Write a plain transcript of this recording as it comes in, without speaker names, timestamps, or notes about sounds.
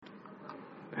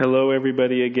Hello,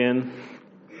 everybody, again.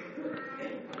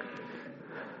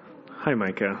 Hi,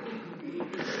 Micah.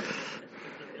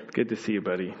 Good to see you,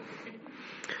 buddy.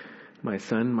 My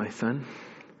son.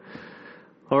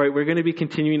 All right, we're going to be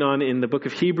continuing on in the book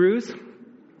of Hebrews,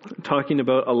 talking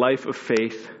about a life of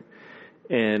faith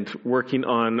and working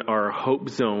on our hope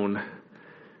zone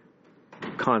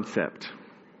concept.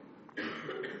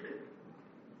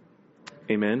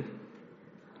 Amen.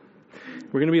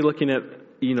 We're going to be looking at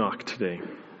Enoch today.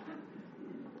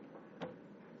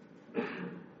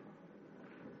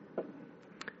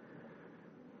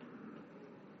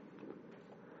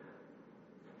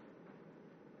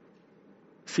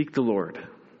 Seek the Lord.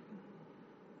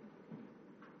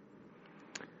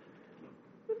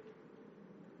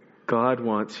 God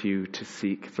wants you to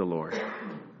seek the Lord.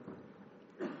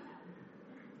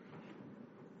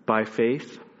 By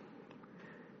faith,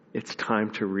 it's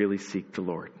time to really seek the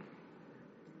Lord.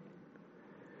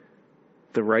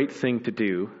 The right thing to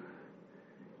do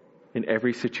in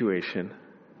every situation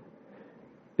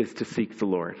is to seek the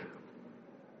Lord.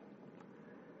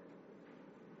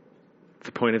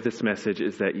 The point of this message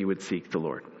is that you would seek the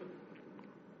Lord.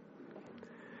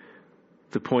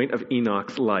 The point of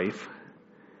Enoch's life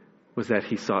was that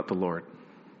he sought the Lord.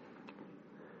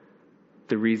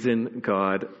 The reason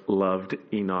God loved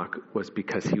Enoch was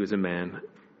because he was a man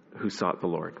who sought the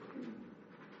Lord.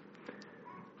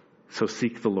 So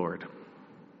seek the Lord.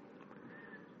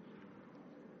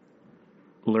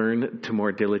 Learn to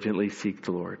more diligently seek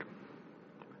the Lord.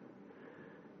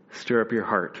 Stir up your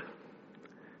heart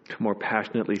to more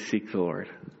passionately seek the Lord.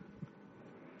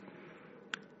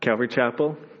 Calvary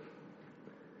Chapel,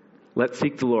 let's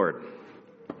seek the Lord.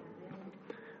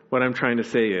 What I'm trying to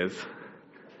say is,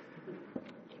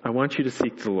 I want you to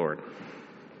seek the Lord.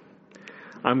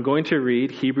 I'm going to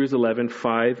read Hebrews 11,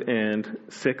 5 and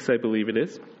 6, I believe it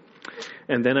is.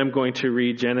 And then I'm going to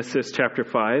read Genesis chapter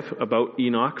 5 about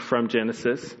Enoch from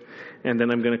Genesis. And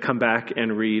then I'm going to come back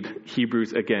and read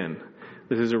Hebrews again.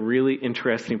 This is a really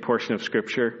interesting portion of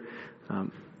Scripture.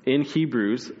 In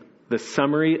Hebrews, the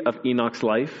summary of Enoch's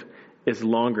life is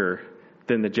longer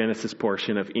than the Genesis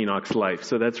portion of Enoch's life.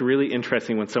 So that's really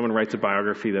interesting when someone writes a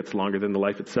biography that's longer than the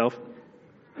life itself.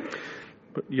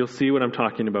 But you'll see what I'm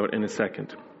talking about in a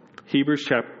second. Hebrews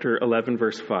chapter 11,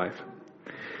 verse 5.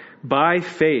 By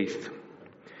faith,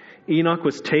 Enoch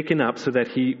was taken up so that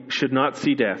he should not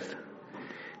see death.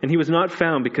 And he was not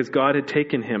found because God had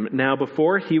taken him. Now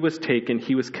before he was taken,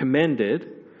 he was commended.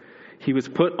 He was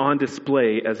put on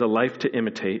display as a life to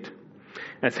imitate,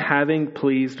 as having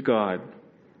pleased God.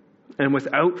 And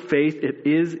without faith, it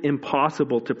is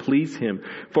impossible to please him.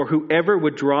 For whoever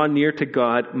would draw near to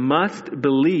God must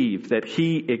believe that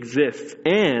he exists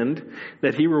and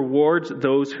that he rewards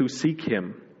those who seek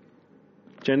him.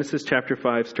 Genesis chapter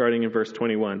 5, starting in verse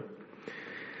 21.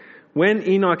 When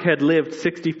Enoch had lived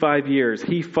 65 years,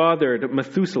 he fathered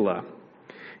Methuselah.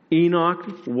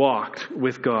 Enoch walked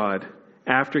with God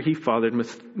after he fathered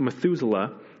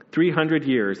Methuselah 300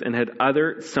 years and had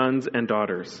other sons and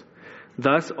daughters.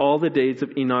 Thus all the days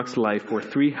of Enoch's life were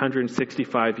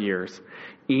 365 years.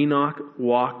 Enoch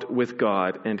walked with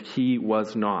God, and he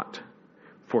was not,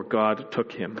 for God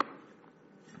took him.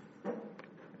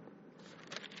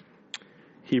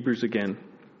 Hebrews again.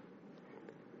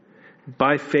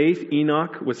 By faith,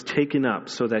 Enoch was taken up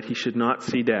so that he should not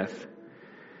see death.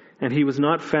 And he was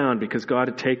not found because God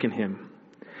had taken him.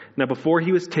 Now before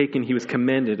he was taken, he was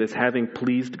commended as having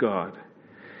pleased God.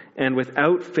 And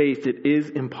without faith, it is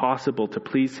impossible to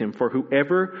please him. For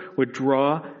whoever would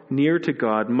draw near to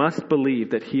God must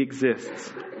believe that he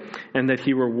exists and that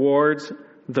he rewards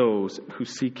those who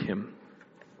seek him.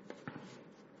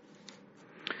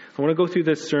 I want to go through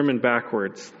this sermon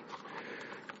backwards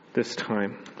this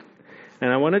time.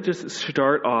 And I want to just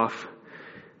start off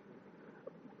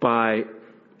by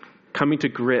coming to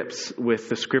grips with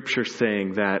the Scripture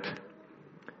saying that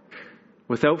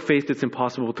without faith it's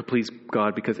impossible to please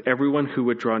God because everyone who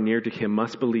would draw near to him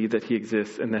must believe that he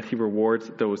exists and that he rewards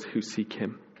those who seek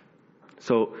him.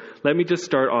 So let me just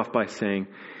start off by saying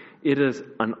it is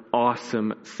an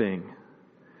awesome thing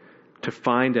to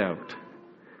find out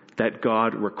that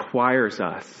God requires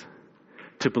us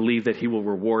to believe that he will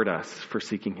reward us for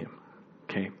seeking him.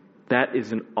 Okay? That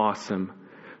is an awesome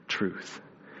truth.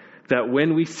 That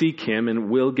when we seek him, and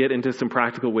we'll get into some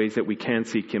practical ways that we can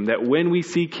seek him, that when we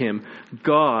seek him,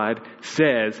 God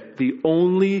says, the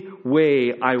only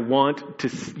way I want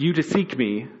you to seek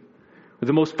me,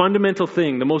 the most fundamental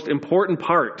thing, the most important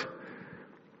part,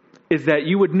 is that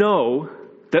you would know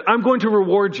that I'm going to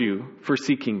reward you for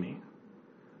seeking me.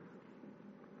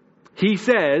 He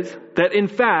says that, in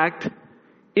fact,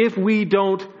 if we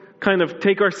don't kind of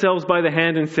take ourselves by the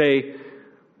hand and say,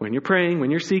 when you're praying,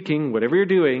 when you're seeking, whatever you're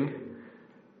doing,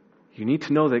 you need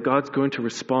to know that God's going to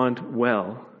respond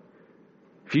well.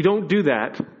 If you don't do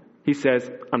that, he says,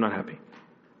 I'm not happy.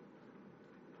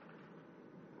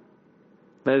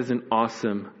 That is an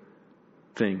awesome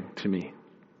thing to me,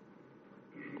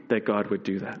 that God would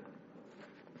do that.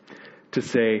 To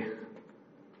say,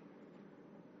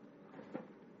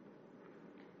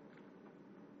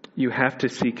 you have to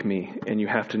seek me, and you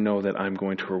have to know that I'm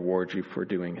going to reward you for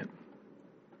doing it.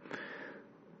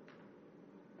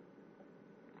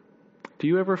 Do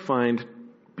you ever find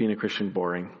being a Christian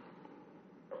boring?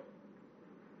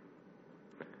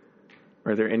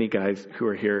 Are there any guys who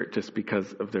are here just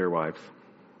because of their wives?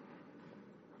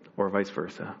 Or vice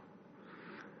versa?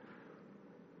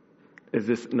 Is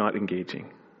this not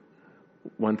engaging?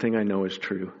 One thing I know is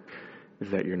true is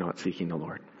that you're not seeking the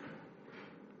Lord.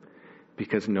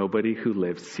 Because nobody who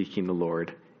lives seeking the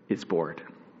Lord is bored.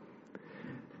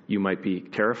 You might be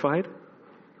terrified.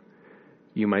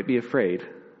 You might be afraid.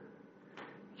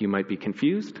 You might be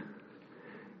confused.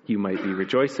 You might be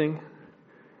rejoicing.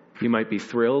 You might be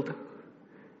thrilled.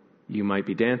 You might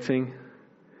be dancing.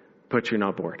 But you're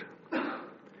not bored.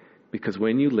 Because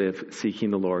when you live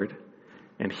seeking the Lord,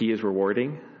 and he is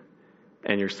rewarding,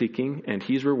 and you're seeking, and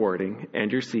he's rewarding,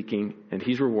 and you're seeking, and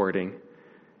he's rewarding,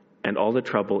 and all the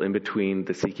trouble in between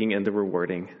the seeking and the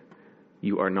rewarding,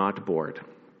 you are not bored.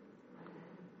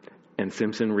 And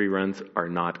Simpson reruns are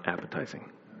not appetizing.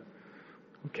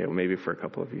 Okay, well, maybe for a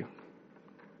couple of you.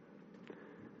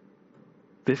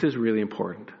 This is really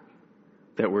important,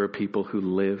 that we're a people who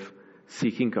live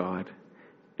seeking God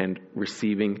and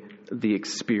receiving the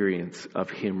experience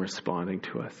of him responding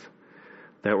to us.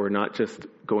 That we're not just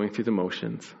going through the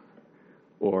motions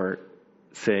or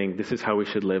saying, this is how we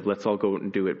should live, let's all go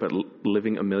and do it, but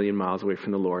living a million miles away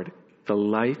from the Lord. The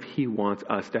life he wants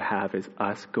us to have is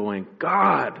us going,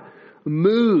 God,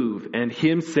 move, and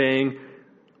him saying,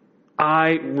 I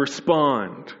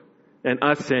respond. And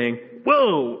us saying,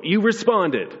 whoa, you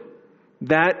responded.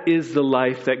 That is the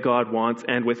life that God wants,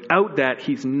 and without that,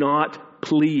 he's not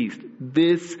pleased.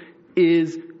 This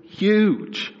is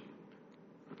huge.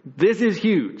 This is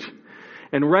huge.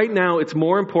 And right now, it's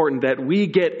more important that we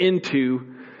get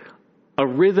into a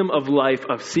rhythm of life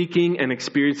of seeking and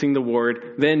experiencing the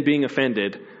Word than being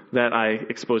offended that I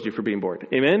exposed you for being bored.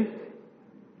 Amen?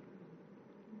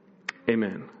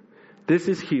 Amen. This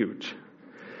is huge.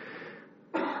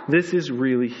 This is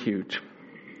really huge.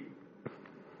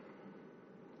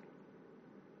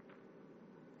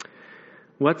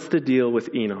 What's the deal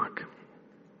with Enoch?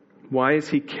 Why is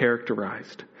he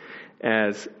characterized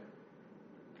as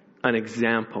an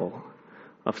example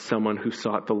of someone who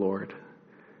sought the Lord?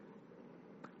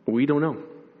 We don't know.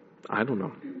 I don't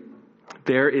know.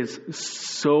 There is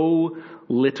so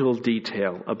little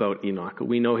detail about Enoch.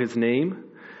 We know his name.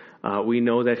 We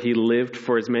know that he lived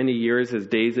for as many years as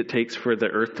days it takes for the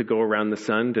earth to go around the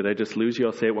sun. Did I just lose you?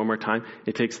 I'll say it one more time.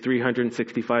 It takes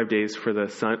 365 days for the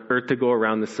earth to go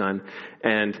around the sun.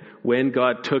 And when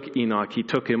God took Enoch, he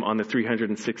took him on the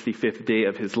 365th day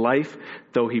of his life,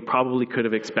 though he probably could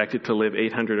have expected to live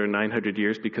 800 or 900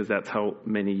 years because that's how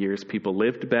many years people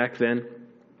lived back then.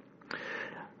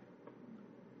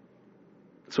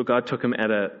 So God took him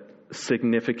at a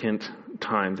significant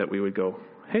time that we would go,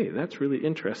 hey, that's really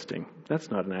interesting. That's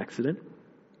not an accident.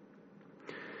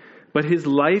 But his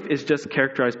life is just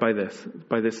characterized by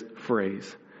this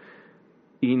phrase.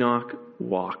 Enoch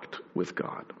walked with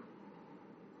God.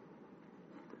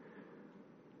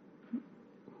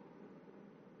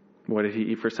 What did he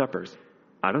eat for suppers?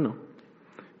 I don't know.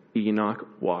 Enoch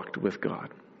walked with God.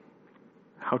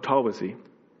 How tall was he?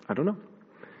 I don't know.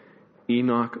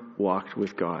 Enoch walked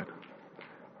with God.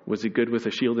 Was he good with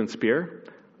a shield and spear?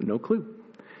 No clue.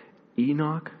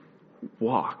 Enoch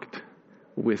walked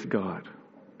with God.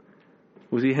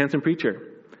 Was he a handsome preacher?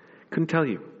 Couldn't tell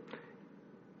you.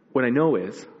 What I know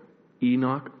is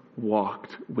Enoch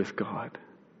walked with God.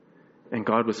 And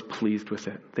God was pleased with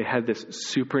it. They had this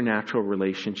supernatural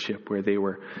relationship where they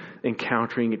were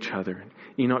encountering each other.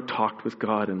 Enoch talked with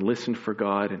God and listened for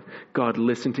God. And God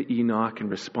listened to Enoch and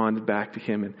responded back to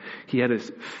him. And he had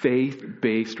this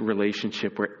faith-based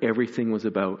relationship where everything was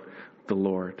about the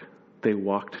Lord. They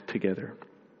walked together.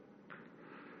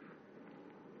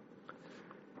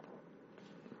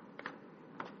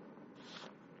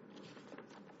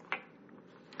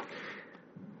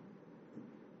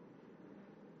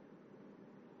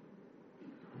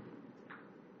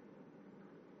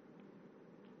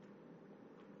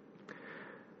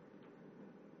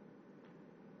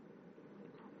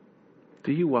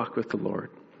 Do you walk with the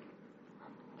Lord?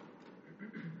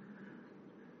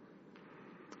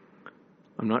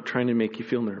 I'm not trying to make you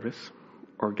feel nervous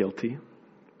or guilty,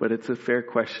 but it's a fair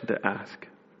question to ask.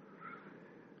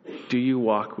 Do you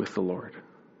walk with the Lord?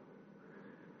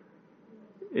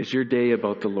 Is your day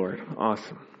about the Lord?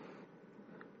 Awesome.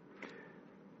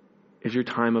 Is your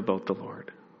time about the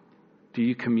Lord? Do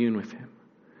you commune with Him?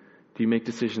 Do you make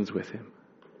decisions with Him?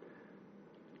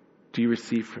 Do you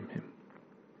receive from Him?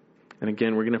 And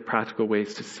again, we're going to have practical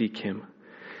ways to seek Him.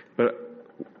 But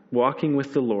walking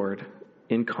with the Lord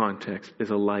in context is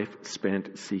a life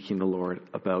spent seeking the Lord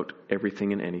about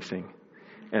everything and anything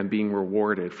and being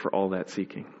rewarded for all that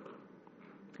seeking.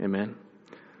 Amen?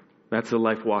 That's a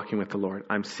life walking with the Lord.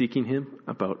 I'm seeking Him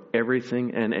about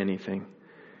everything and anything,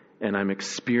 and I'm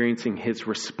experiencing His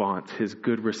response, His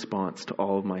good response to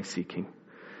all of my seeking.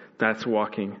 That's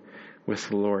walking with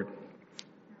the Lord.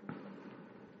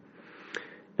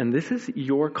 And this is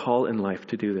your call in life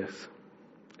to do this.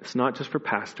 It's not just for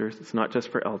pastors. It's not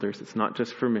just for elders. It's not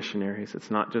just for missionaries. It's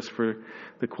not just for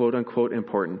the quote-unquote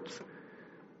importance.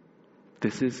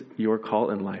 This is your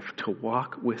call in life, to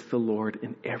walk with the Lord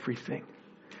in everything,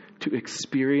 to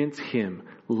experience Him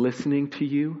listening to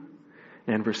you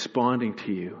and responding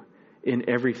to you in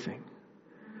everything.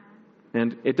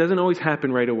 And it doesn't always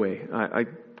happen right away. I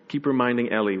keep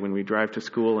reminding Ellie when we drive to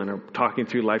school and are talking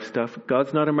through life stuff,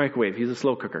 God's not a microwave. He's a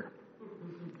slow cooker.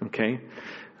 Okay?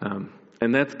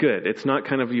 And that's good. It's not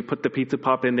kind of you put the pizza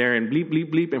pop in there and bleep,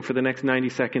 bleep, bleep, and for the next 90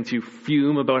 seconds you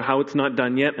fume about how it's not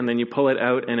done yet, and then you pull it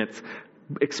out and it's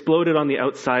exploded on the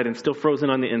outside and still frozen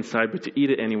on the inside, but you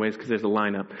eat it anyways because there's a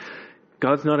lineup.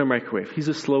 God's not a microwave. He's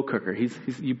a slow cooker.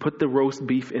 You put the roast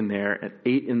beef in there at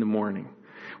 8 a.m.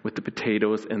 with the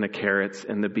potatoes and the carrots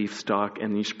and the beef stock,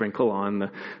 and you sprinkle on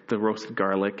the roasted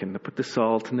garlic and put the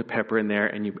salt and the pepper in there,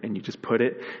 and you just put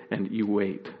it and you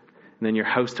wait. And then your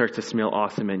house starts to smell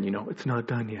awesome, and you know it's not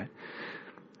done yet.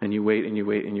 And you wait and you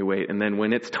wait and you wait. And then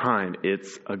when it's time,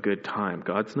 it's a good time.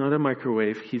 God's not a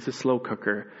microwave. He's a slow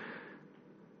cooker.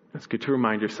 It's good to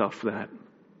remind yourself of that.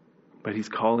 But He's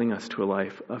calling us to a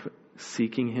life of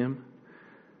seeking Him,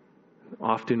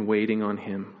 often waiting on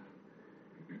Him,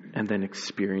 and then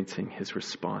experiencing His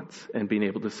response and being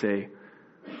able to say,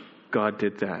 God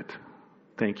did that.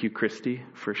 Thank you, Christy,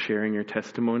 for sharing your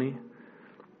testimony.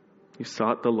 You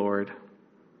sought the Lord.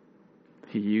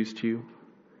 He used you.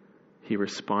 He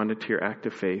responded to your act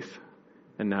of faith.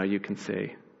 And now you can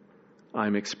say,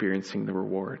 I'm experiencing the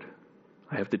reward.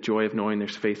 I have the joy of knowing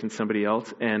there's faith in somebody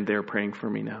else, and they're praying for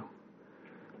me now.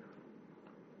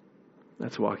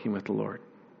 That's walking with the Lord.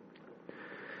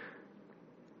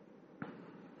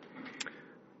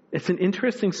 It's an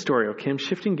interesting story, okay? I'm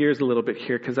shifting gears a little bit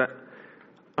here because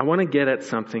I want to get at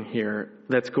something here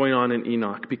that's going on in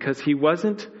Enoch, because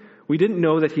we didn't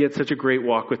know that he had such a great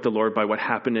walk with the Lord by what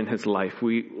happened in his life.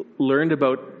 We learned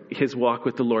about his walk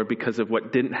with the Lord because of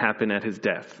what didn't happen at his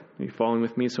death. Are you following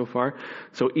with me so far?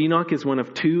 So Enoch is one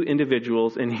of 2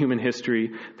 individuals in human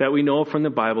history that we know from the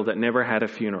Bible that never had a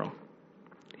funeral.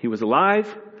 He was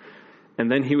alive, and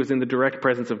then he was in the direct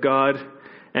presence of God.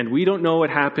 And we don't know what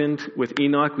happened with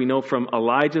Enoch. We know from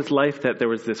Elijah's life that there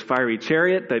was this fiery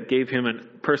chariot that gave him a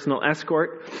personal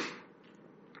escort,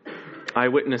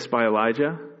 eyewitnessed by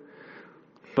Elijah.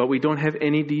 But we don't have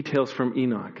any details from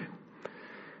Enoch.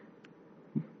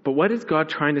 But what is God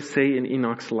trying to say in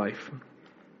Enoch's life?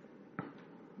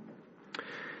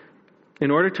 In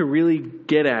order to really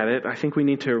get at it, I think we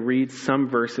need to read some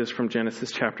verses from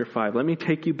Genesis chapter 5. Let me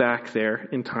take you back there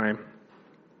in time.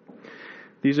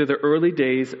 These are the early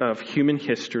days of human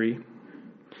history,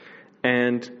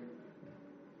 and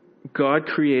God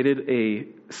created a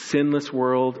sinless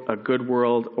world, a good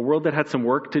world, a world that had some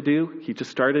work to do. He just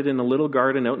started in a little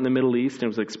garden out in the Middle East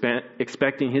and was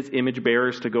expecting His image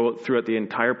bearers to go throughout the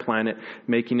entire planet,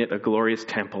 making it a glorious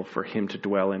temple for Him to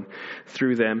dwell in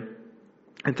through them.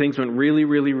 And things went really,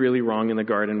 really, really wrong in the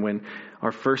garden when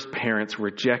our first parents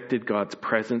rejected God's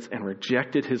presence and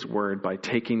rejected His word by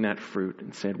taking that fruit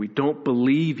and said, we don't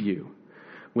believe you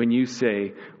when you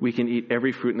say we can eat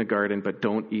every fruit in the garden, but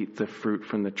don't eat the fruit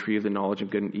from the tree of the knowledge of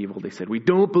good and evil. They said, we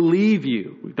don't believe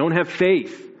you. We don't have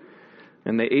faith.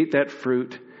 And they ate that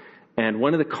fruit. And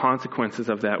one of the consequences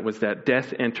of that was that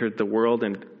death entered the world,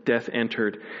 and death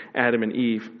entered Adam and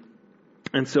Eve.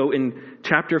 And so in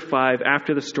chapter 5,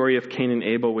 after the story of Cain and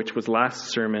Abel, which was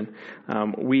last sermon,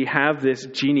 we have this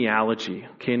genealogy.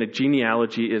 Okay, and a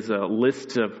genealogy is a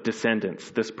list of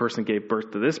descendants. This person gave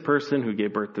birth to this person, who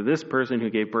gave birth to this person, who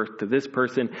gave birth to this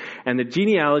person. And the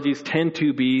genealogies tend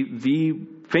to be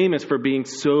famous for being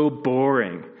so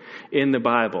boring in the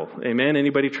Bible. Amen?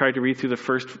 Anybody tried to read through the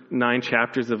first 9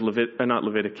 chapters of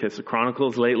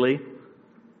Chronicles lately?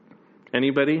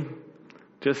 Anybody?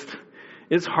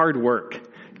 It's hard work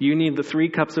You need the 3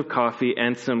 cups of coffee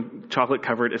and some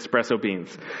chocolate-covered espresso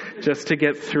beans just to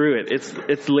get through it.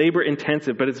 It's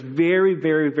labor-intensive, but it's very,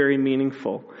 very, very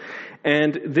meaningful.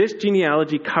 And this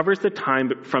genealogy covers the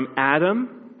time from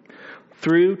Adam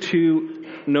through to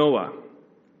Noah.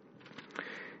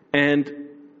 And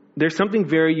there's something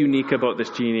very unique about this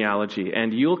genealogy,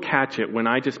 and you'll catch it when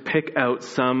I just pick out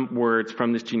some words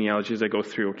from this genealogy as I go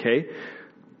through, okay?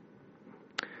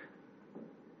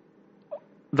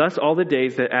 Thus all the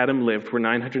days that Adam lived were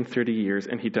 930 years,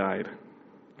 and he died.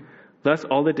 Thus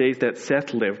all the days that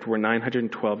Seth lived were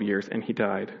 912 years, and he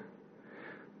died.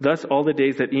 Thus all the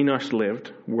days that Enoch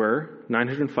lived were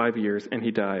 905 years, and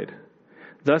he died.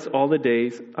 Thus all the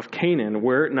days of Canaan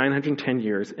were 910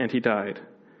 years, and he died.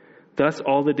 Thus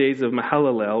all the days of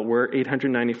Mahalalel were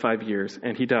 895 years,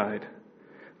 and he died.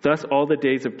 Thus all the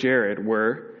days of Jared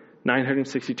were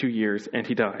 962 years, and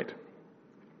he died.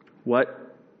 What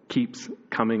keeps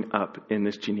coming up in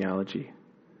this genealogy?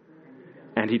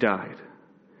 And he died.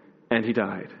 And he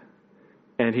died.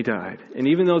 And he died. And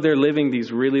even though they're living these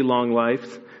really long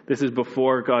lives, this is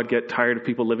before God get tired of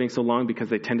people living so long, because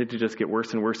they tended to just get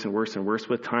worse and worse and worse and worse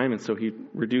with time. And so he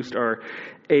reduced our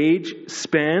age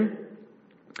span.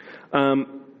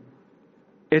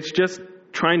 It's just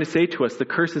trying to say to us, the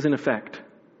curse is in effect.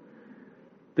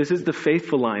 This is the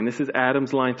faithful line. This is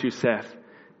Adam's line through Seth.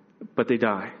 But they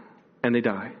die. And they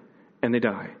die. And they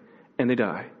die. And they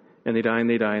die. And they die, and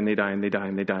they die, and they die, and they die,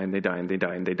 and they die, and they die, and they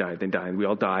die, and they die, and they die, and we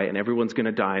all die, and everyone's going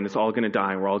to die, and it's all going to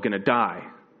die, and we're all going to die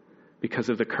because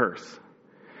of the curse.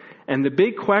 And the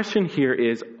big question here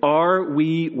is, are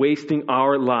we wasting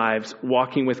our lives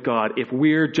walking with God if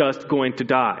we're just going to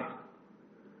die?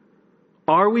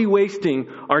 Are we wasting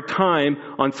our time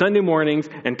on Sunday mornings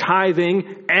and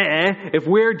tithing if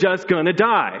we're just going to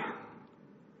die?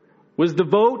 Was the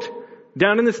vote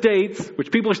down in the States,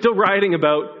 which people are still writing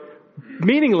about,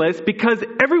 meaningless because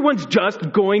everyone's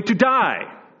just going to die?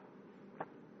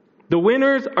 The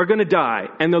winners are going to die,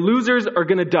 and the losers are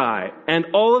going to die, and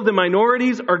all of the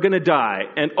minorities are going to die,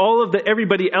 and all of the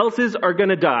everybody else's are going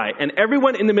to die, and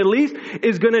everyone in the Middle East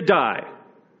is going to die.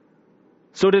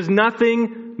 So does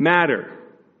nothing matter?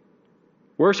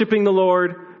 Worshiping the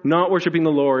Lord, not worshiping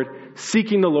the Lord,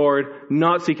 seeking the Lord,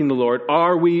 not seeking the Lord,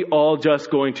 are we all just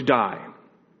going to die?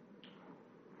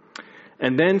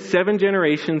 And then 7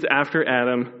 generations after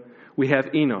Adam, we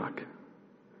have Enoch,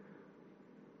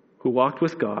 who walked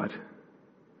with God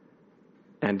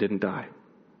and didn't die.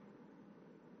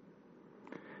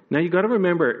 Now you got to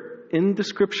remember, in the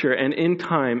scripture and in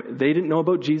time, they didn't know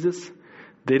about Jesus.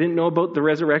 They didn't know about the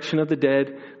resurrection of the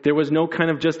dead. There was no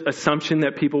kind of just assumption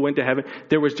that people went to heaven.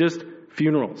 There was just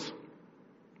funerals.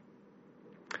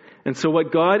 And so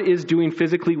what God is doing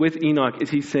physically with Enoch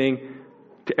is he's saying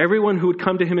to everyone who would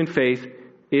come to him in faith,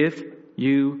 if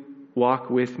you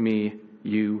walk with me,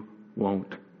 you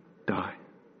won't die.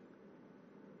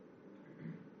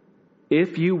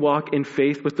 If you walk in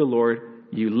faith with the Lord,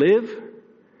 you live,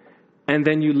 and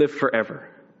then you live forever.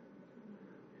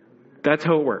 That's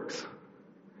how it works.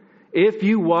 If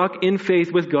you walk in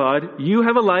faith with God, you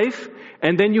have a life,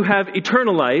 and then you have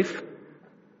eternal life.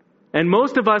 And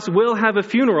most of us will have a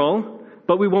funeral,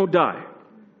 but we won't die.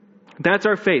 That's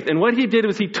our faith. And what he did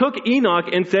was he took Enoch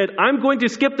and said, I'm going to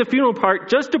skip the funeral part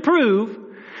just to prove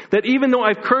that even though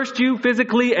I've cursed you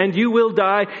physically and you will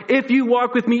die, if you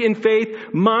walk with me in faith,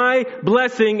 my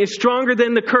blessing is stronger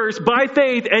than the curse by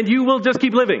faith, and you will just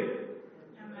keep living.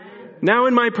 Amen. Now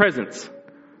in my presence.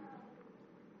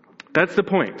 That's the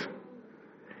point.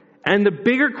 And the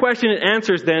bigger question it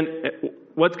answers then,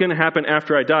 what's going to happen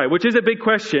after I die, which is a big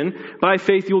question. By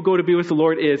faith you will go to be with the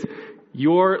Lord, is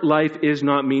your life is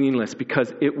not meaningless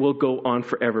because it will go on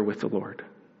forever with the Lord.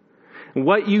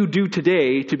 What you do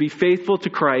today to be faithful to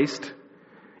Christ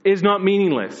is not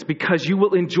meaningless because you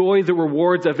will enjoy the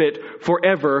rewards of it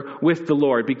forever with the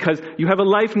Lord. Because you have a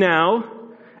life now,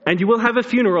 and you will have a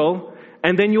funeral,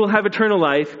 and then you will have eternal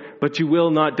life, but you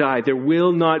will not die. There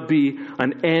will not be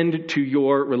an end to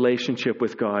your relationship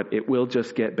with God. It will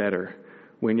just get better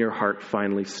when your heart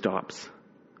finally stops.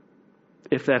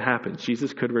 If that happens,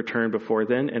 Jesus could return before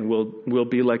then, and we'll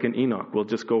be like an Enoch. We'll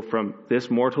just go from this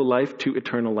mortal life to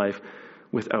eternal life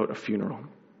without a funeral.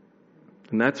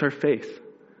 And that's our faith.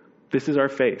 This is our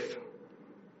faith.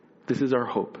 This is our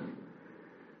hope.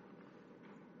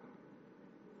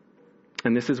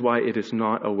 And this is why it is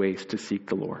not a waste to seek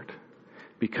the Lord,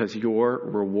 because your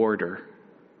rewarder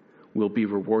will be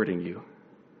rewarding you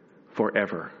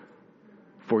forever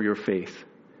for your faith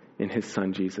in his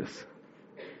Son Jesus,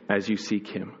 as you seek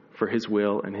him for his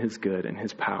will and his good and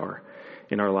his power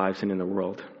in our lives and in the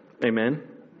world. Amen?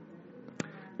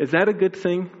 Is that a good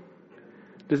thing?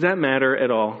 Does that matter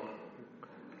at all?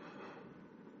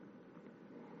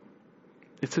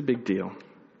 It's a big deal.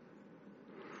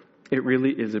 It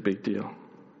really is a big deal.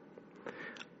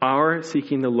 Our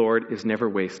seeking the Lord is never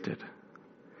wasted.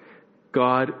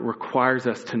 God requires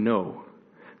us to know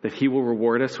that He will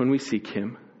reward us when we seek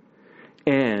Him,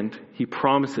 and He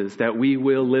promises that we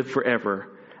will live forever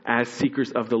as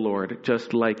seekers of the Lord,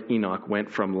 just like Enoch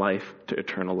went from life to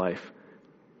eternal life,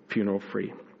 funeral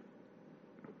free.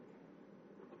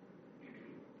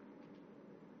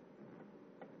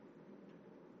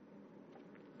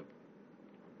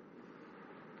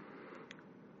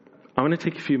 I want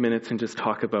to take a few minutes and just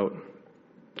talk about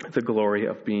the glory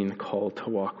of being called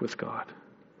to walk with God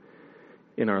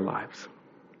in our lives.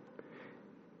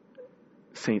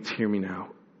 Saints, hear me now.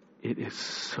 It is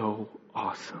so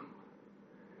awesome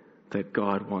that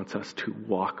God wants us to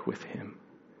walk with Him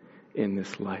in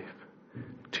this life,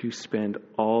 to spend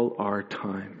all our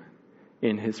time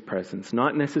in His presence,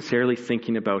 not necessarily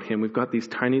thinking about Him. We've got these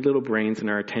tiny little brains, and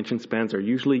our attention spans are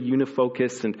usually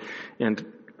unifocused and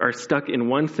are stuck in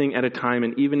one thing at a time.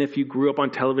 And even if you grew up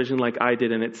on television like I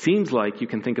did, and it seems like you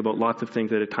can think about lots of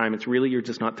things at a time, it's really you're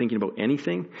just not thinking about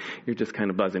anything. You're just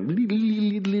kind of buzzing.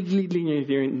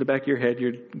 You're in the back of your head,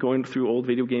 you're going through old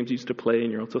video games you used to play,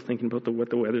 and you're also thinking about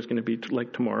what the weather's going to be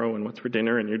like tomorrow and what's for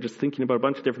dinner, and you're just thinking about a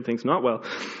bunch of different things. Not well.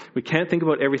 We can't think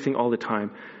about everything all the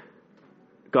time.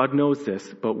 God knows this,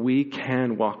 but we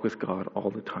can walk with God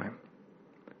all the time.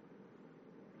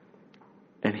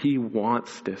 And He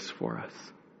wants this for us.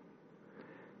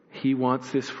 He wants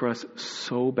this for us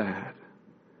so bad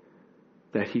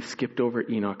that He skipped over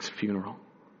Enoch's funeral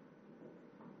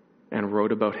and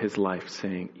wrote about his life,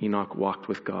 saying, Enoch walked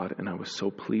with God, and I was so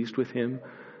pleased with him.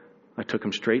 I took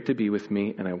him straight to be with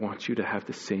me, and I want you to have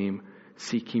the same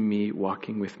seeking me,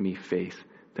 walking with me faith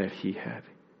that he had.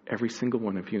 Every single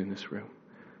one of you in this room.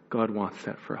 God wants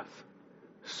that for us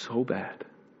so bad.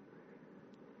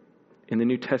 In the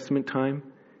New Testament time,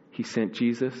 He sent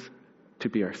Jesus to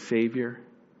be our Savior.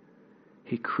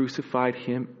 He crucified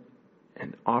Him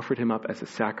and offered Him up as a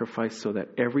sacrifice so that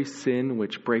every sin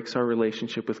which breaks our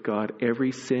relationship with God,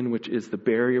 every sin which is the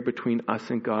barrier between us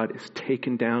and God, is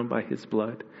taken down by His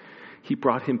blood. He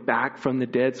brought Him back from the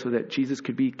dead so that Jesus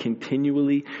could be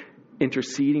continually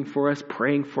interceding for us,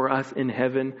 praying for us in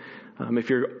heaven. If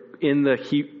you're in the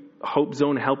Hope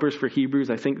Zone Helpers for Hebrews,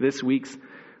 I think this week's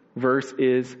verse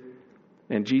is,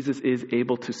 and Jesus is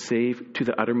able to save to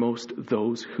the uttermost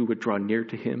those who would draw near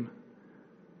to Him,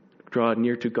 draw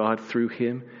near to God through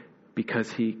Him,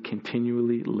 because He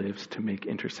continually lives to make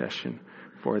intercession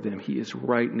for them. He is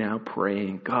right now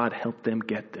praying, God, help them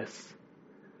get this.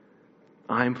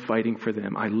 I'm fighting for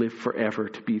them. I live forever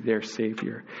to be their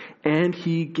Savior. And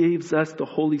He gives us the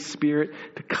Holy Spirit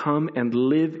to come and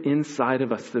live inside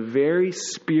of us. The very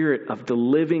Spirit of the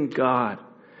living God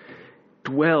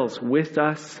dwells with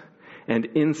us and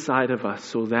inside of us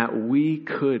so that we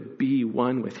could be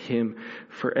one with Him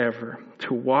forever,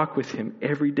 to walk with Him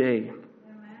every day.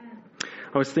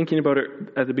 I was thinking about it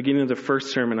at the beginning of the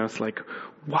first sermon. I was like,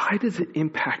 why does it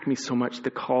impact me so much, the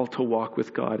call to walk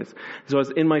with God? So I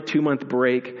was in my 2-month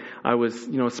break. I was,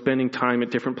 spending time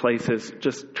at different places,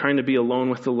 just trying to be alone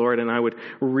with the Lord. And I would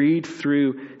read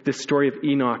through this story of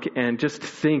Enoch and just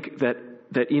think that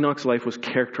Enoch's life was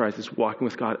characterized as walking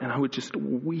with God. And I would just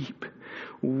weep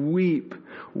with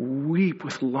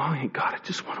longing. God, I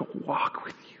just want to walk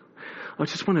with you. I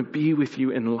just want to be with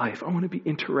you in life. I want to be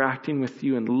interacting with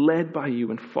you and led by you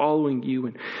and following you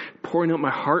and pouring out my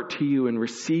heart to you and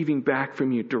receiving back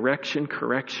from you direction,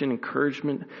 correction,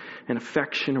 encouragement, and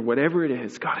affection, or whatever it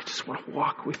is. God, I just want to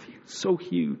walk with you. So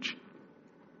huge.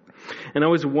 And I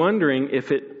was wondering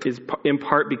if it is in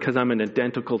part because I'm an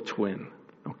identical twin.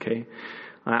 Okay.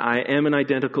 I am an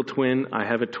identical twin. I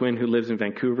have a twin who lives in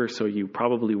Vancouver, so you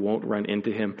probably won't run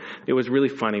into him. It was really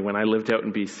funny. When I lived out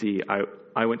in BC,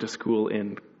 I went to school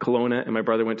in Kelowna, and my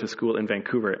brother went to school in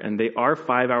Vancouver, and they are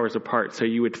 5 hours apart, so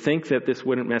you would think that this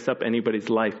wouldn't mess up anybody's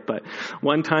life. But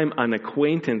one time, an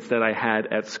acquaintance that I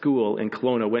had at school in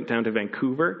Kelowna went down to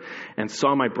Vancouver and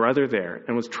saw my brother there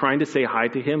and was trying to say hi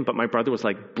to him, but my brother was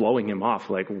like blowing him off,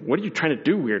 like, what are you trying to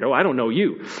do, weirdo? I don't know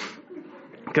you.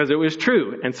 Because it was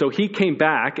true. And so he came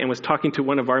back and was talking to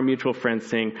one of our mutual friends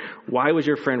saying, why was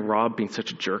your friend Rob being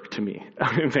such a jerk to me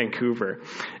in Vancouver?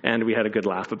 And we had a good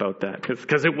laugh about that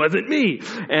because it wasn't me.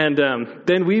 And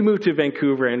then we moved to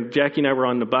Vancouver, and Jackie and I were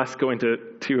on the bus going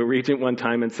to a Regent one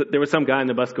time, and so there was some guy on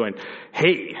the bus going,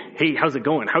 hey, how's it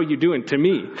going? How are you doing, to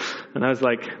me? And I was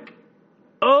like,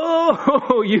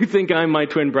 oh, you think I'm my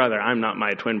twin brother. I'm not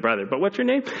my twin brother, but what's your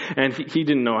name? And he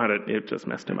didn't know how to, it just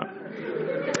messed him up.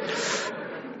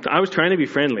 I was trying to be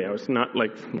friendly. I was not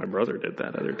like my brother did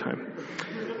that other time.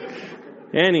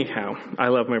 Anyhow, I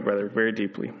love my brother very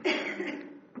deeply.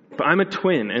 But I'm a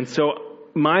twin, and so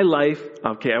my life,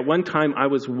 at one time I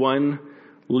was one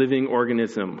living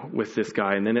organism with this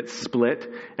guy, and then it split,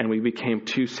 and we became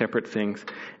two separate things.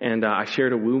 And I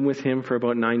shared a womb with him for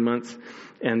about 9 months,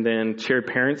 and then shared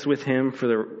parents with him for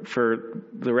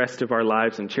the rest of our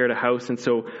lives, and shared a house. And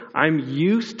so I'm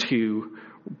used to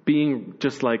being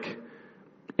just like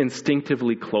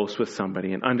instinctively close with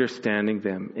somebody and understanding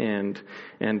them, and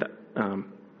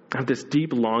I have this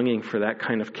deep longing for that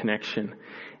kind of connection.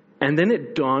 And then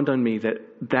it dawned on me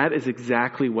that is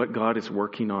exactly what God is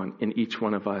working on in each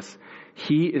one of us.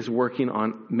 He is working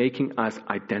on making us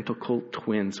identical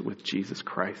twins with Jesus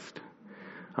Christ.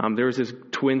 There was this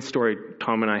twin story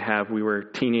Tom and I have. We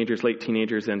were late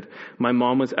teenagers, and my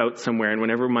mom was out somewhere. And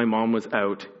whenever my mom was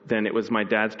out, then it was my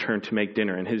dad's turn to make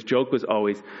dinner. And his joke was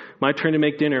always, "My turn to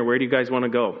make dinner. Where do you guys want to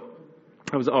go?"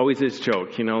 That was always his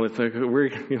joke. It's like, we're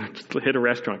just hit a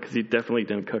restaurant, because he definitely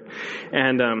didn't cook.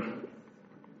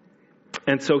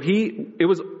 And so it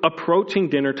was approaching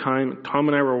dinner time. Tom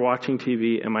and I were watching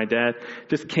TV, and my dad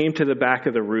just came to the back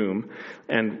of the room,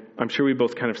 and I'm sure we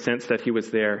both kind of sensed that he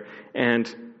was there. And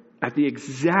at the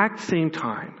exact same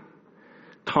time,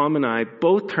 Tom and I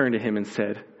both turned to him and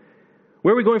said,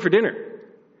 "Where are we going for dinner?"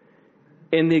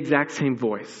 In the exact same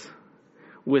voice,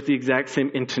 with the exact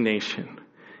same intonation.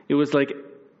 It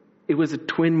was a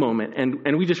twin moment,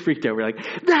 and we just freaked out. We're like,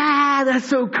 that's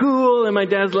so cool. And my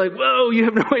dad's like, "Whoa, you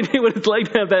have no idea what it's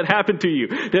like to have that happen to you.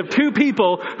 To have two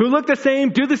people who look the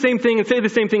same, do the same thing, and say the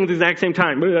same thing at the exact same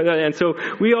time." And so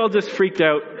we all just freaked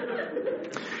out,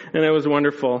 and it was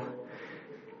wonderful.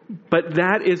 But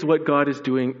that is what God is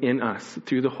doing in us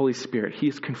through the Holy Spirit. He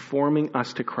is conforming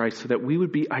us to Christ so that we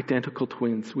would be identical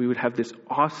twins. We would have this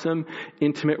awesome,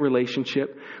 intimate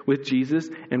relationship with Jesus,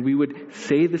 and we would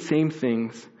say the same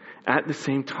things at the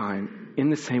same time, in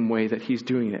the same way that He's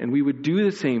doing it. And we would do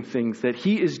the same things that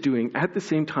He is doing at the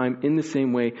same time, in the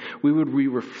same way. We would be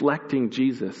reflecting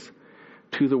Jesus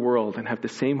to the world and have the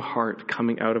same heart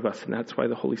coming out of us. And that's why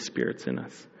the Holy Spirit's in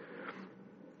us.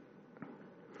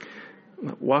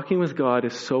 Walking with God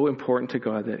is so important to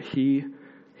God that He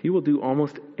will do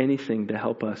almost anything to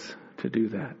help us to do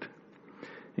that,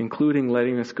 including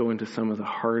letting us go into some of the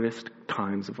hardest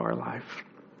times of our life.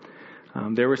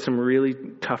 There were some really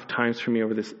tough times for me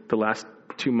over the last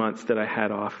 2 months that I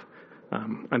had off.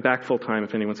 I'm back full time,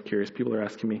 if anyone's curious. People are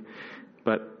asking me.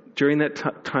 But during that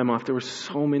time off, there were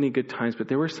so many good times, but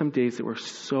there were some days that were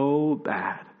so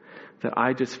bad that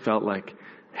I just felt like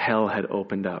hell had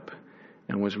opened up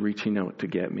and was reaching out to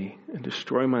get me and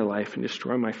destroy my life and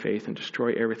destroy my faith and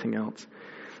destroy everything else.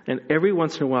 And every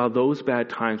once in a while, those bad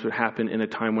times would happen in a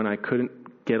time when I couldn't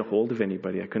get a hold of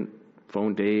anybody. I couldn't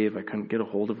phone Dave. I couldn't get a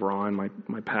hold of Ron,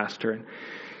 my pastor.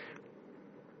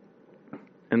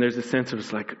 And there's a sense of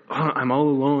it's like, I'm all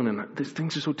alone, and these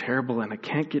things are so terrible, and I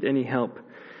can't get any help.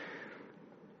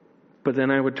 But then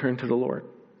I would turn to the Lord.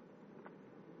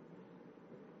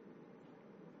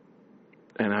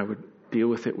 And I would deal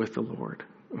with it with the Lord.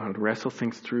 I would wrestle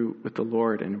things through with the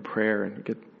Lord and in prayer.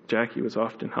 And Jackie was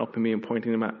often helping me and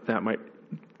pointing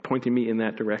me in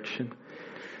that direction.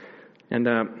 And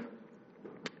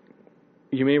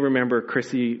you may remember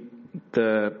Chrissy,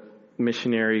 the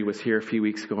missionary, was here a few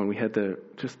weeks ago, and we had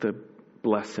the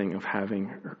blessing of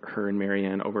having her and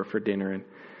Marianne over for dinner.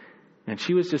 And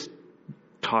she was just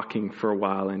talking for a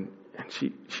while, and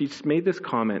she made this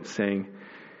comment saying,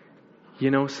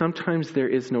 sometimes there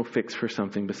is no fix for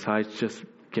something besides just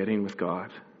getting with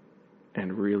God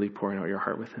and really pouring out your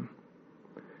heart with Him.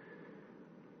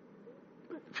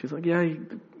 She's like, yeah,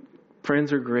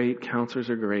 friends are great, counselors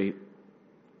are great,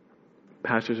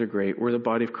 pastors are great, we're the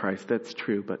body of Christ, that's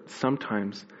true, but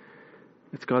sometimes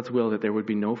it's God's will that there would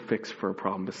be no fix for a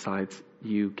problem besides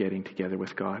you getting together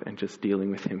with God and just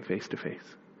dealing with Him face to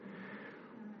face.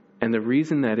 And the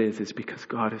reason that is because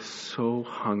God is so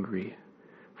hungry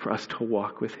for us to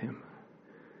walk with Him,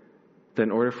 that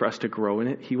in order for us to grow in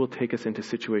it, He will take us into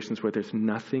situations where there's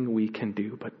nothing we can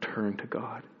do but turn to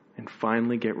God and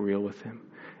finally get real with Him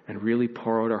and really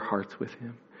pour out our hearts with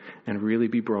Him and really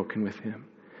be broken with Him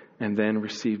and then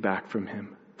receive back from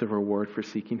Him the reward for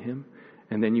seeking Him.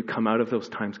 And then you come out of those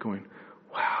times going,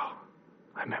 wow,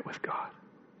 I met with God.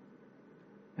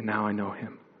 And now I know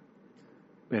Him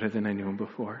better than I knew Him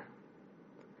before.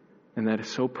 And that is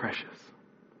so precious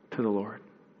to the Lord.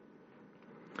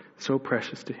 So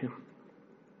precious to Him.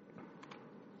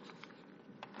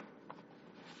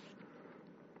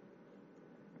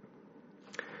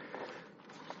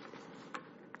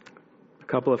 A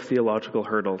couple of theological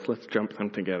hurdles. Let's jump them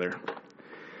together.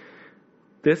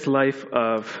 This life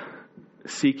of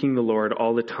seeking the Lord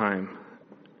all the time,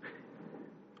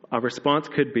 a response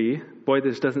could be, boy,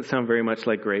 this doesn't sound very much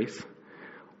like grace.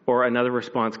 Or another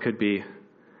response could be,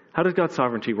 how does God's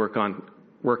sovereignty work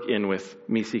in with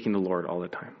me seeking the Lord all the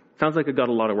time? Sounds like I've got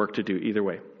a lot of work to do either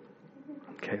way.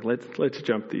 Okay, let's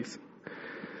jump these.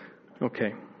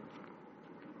 Okay.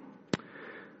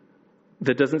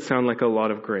 That doesn't sound like a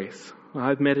lot of grace. Well,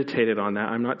 I've meditated on that.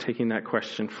 I'm not taking that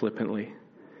question flippantly.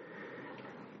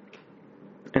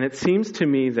 And it seems to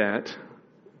me that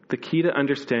the key to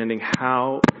understanding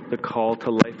how the call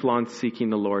to lifelong seeking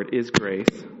the Lord is grace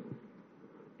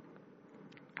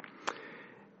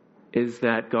is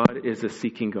that God is a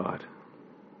seeking God.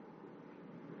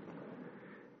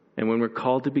 And when we're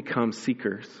called to become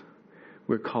seekers,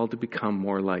 we're called to become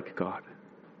more like God.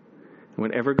 And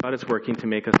whenever God is working to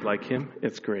make us like Him,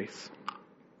 it's grace.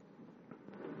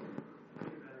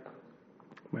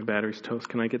 My battery's toast.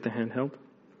 Can I get the handheld?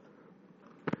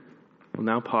 We'll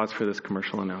now pause for this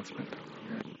commercial announcement.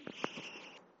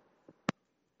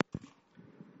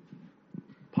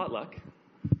 Potluck.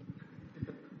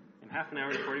 In half an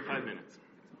hour to 45 minutes.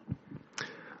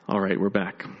 All right, we're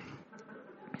back.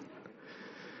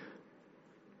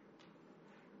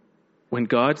 When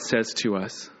God says to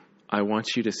us, I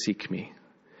want you to seek me,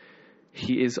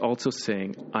 He is also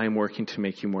saying, I am working to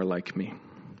make you more like me.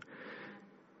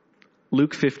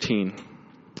 Luke 15,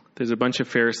 there's a bunch of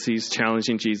Pharisees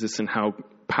challenging Jesus and how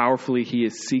powerfully He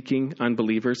is seeking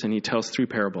unbelievers, and He tells 3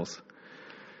 parables.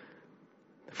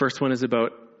 The first one is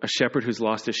about a shepherd who's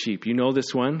lost a sheep. You know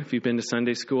this one if you've been to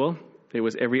Sunday school. It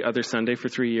was every other Sunday for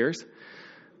 3 years.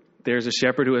 There's a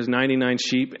shepherd who has 99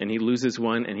 sheep, and he loses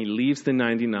one, and he leaves the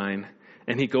 99,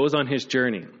 and he goes on his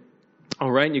journey.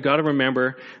 All right, and you got to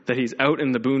remember that he's out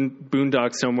in the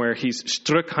boondocks somewhere. He's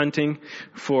struck hunting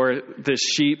for the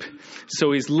sheep,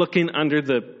 so he's looking under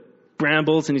the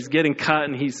brambles, and he's getting cut,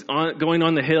 and he's going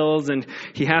on the hills, and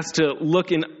he has to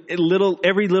look in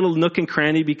every little nook and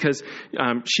cranny because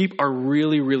sheep are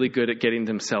really, really good at getting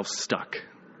themselves stuck.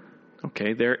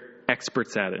 Okay, they're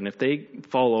experts at it, and if they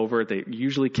fall over, they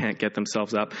usually can't get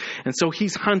themselves up. And so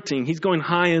he's hunting, he's going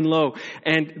high and low,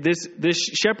 and this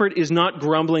shepherd is not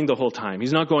grumbling the whole time.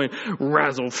 He's not going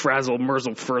razzle, frazzle,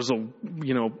 merzel, frizzle,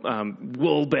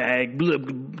 wool bag, blah,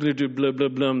 blah, blah, blah,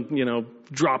 blah,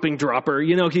 dropping dropper.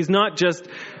 He's not just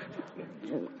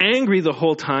angry the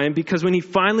whole time, because when he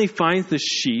finally finds the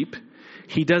sheep,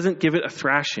 he doesn't give it a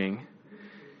thrashing.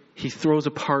 He throws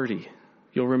a party.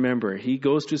 You'll remember, he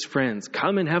goes to his friends,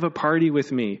 come and have a party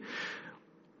with me.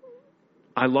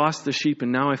 I lost the sheep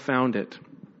and now I found it.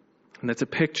 And that's a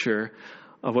picture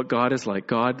of what God is like.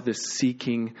 God, the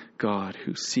seeking God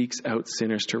who seeks out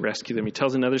sinners to rescue them. He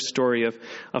tells another story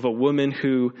of a woman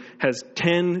who has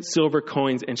 10 silver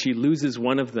coins and she loses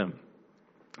one of them.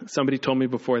 Somebody told me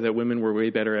before that women were way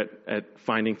better at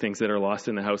finding things that are lost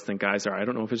in the house than guys are. I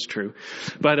don't know if it's true.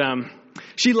 But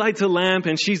she lights a lamp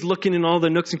and she's looking in all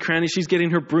the nooks and crannies. She's getting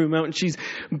her broom out and she's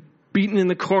beating in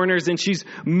the corners and she's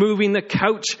moving the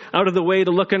couch out of the way to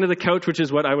look under the couch, which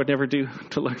is what I would never do,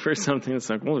 to look for something. It's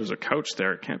like, well, there's a couch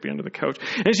there. It can't be under the couch.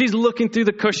 And she's looking through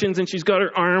the cushions and she's got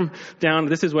her arm down.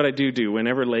 This is what I do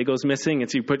whenever Lego's missing.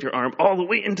 It's you put your arm all the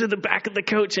way into the back of the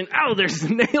couch and there's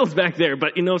nails back there.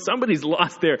 But somebody's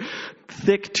lost their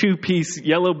thick 2-piece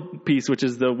yellow piece, which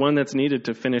is the one that's needed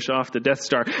to finish off the Death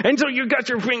Star. And so you got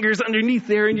your fingers underneath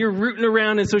there and you're rooting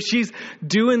around. And so she's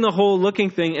doing the whole looking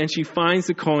thing and she finds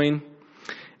the coin.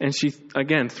 And she,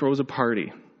 again, throws a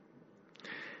party.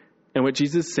 And what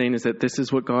Jesus is saying is that this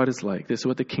is what God is like. This is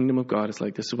what the kingdom of God is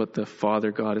like. This is what the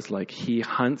Father God is like. He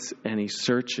hunts and he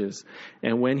searches.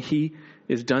 And when he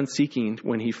is done seeking,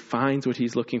 when he finds what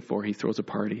he's looking for, he throws a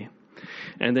party.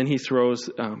 And then he throws,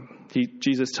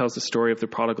 Jesus tells the story of the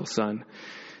prodigal son,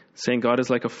 saying God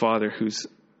is like a father whose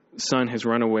son has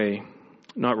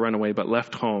but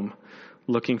left home,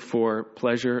 looking for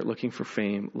pleasure, looking for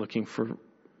fame, looking for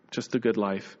just a good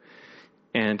life,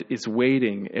 and is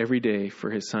waiting every day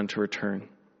for his son to return.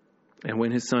 And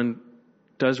when his son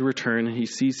does return and he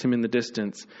sees him in the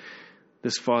distance,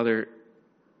 this father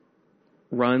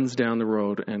runs down the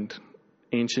road, and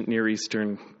ancient Near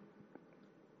Eastern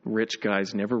rich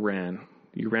guys never ran.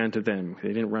 You ran to them.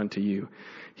 They didn't run to you.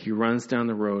 He runs down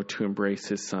the road to embrace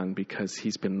his son because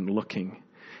he's been looking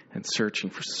and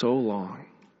searching for so long.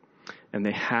 And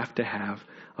they have to have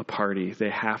a party. They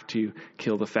have to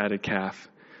kill the fatted calf.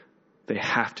 They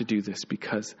have to do this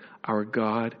because our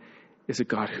God is a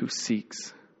God who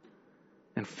seeks.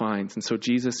 and finds. And so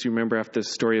Jesus, you remember after the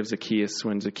story of Zacchaeus,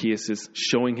 when Zacchaeus is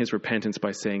showing his repentance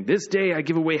by saying, "This day I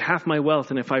give away half my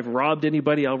wealth, and if I've robbed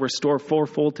anybody, I'll restore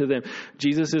fourfold to them."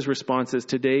 Jesus' response is,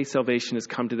 "Today salvation has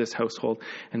come to this household,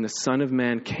 and the Son of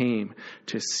Man came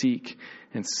to seek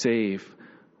and save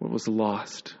what was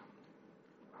lost."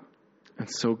 And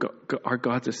so our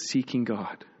God's a seeking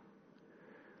God.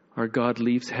 Our God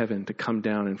leaves heaven to come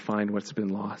down and find what's been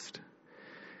lost.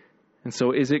 And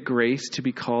so is it grace to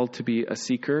be called to be a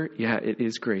seeker? Yeah, it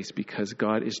is grace, because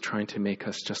God is trying to make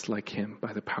us just like him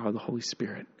by the power of the Holy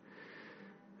Spirit.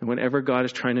 And whenever God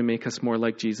is trying to make us more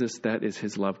like Jesus, that is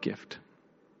his love gift.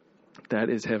 That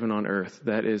is heaven on earth.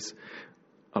 That is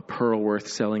a pearl worth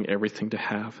selling everything to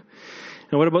have.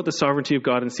 And what about the sovereignty of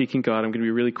God and seeking God? I'm going to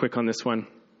be really quick on this one.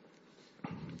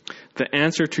 The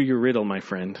answer to your riddle, my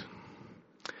friend,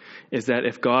 is that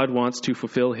if God wants to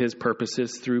fulfill his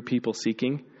purposes through people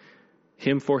seeking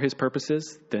him for his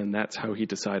purposes, then that's how he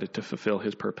decided to fulfill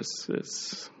his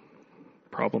purposes.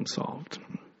 Problem solved.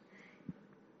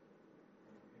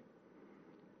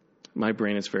 My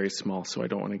brain is very small, so I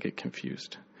don't want to get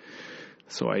confused.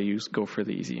 So I go for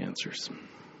the easy answers.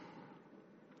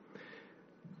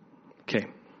 Okay,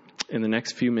 in the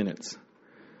next few minutes,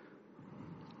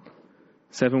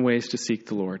 7 ways to seek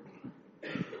the Lord.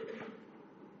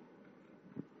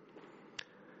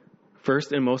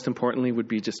 First and most importantly would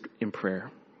be just in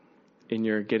prayer, in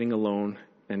your getting alone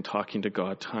and talking to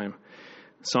God time.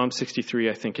 Psalm 63,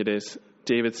 I think it is,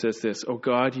 David says this, "O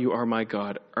God, you are my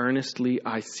God. Earnestly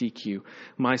I seek you.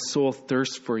 My soul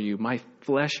thirsts for you. My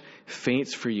flesh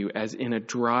faints for you, as in a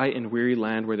dry and weary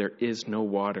land where there is no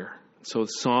water." So the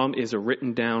psalm is a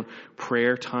written down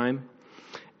prayer time.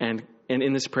 And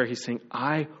in this prayer, he's saying,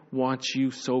 I want you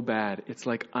so bad. It's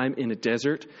like I'm in a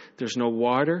desert. There's no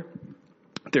water.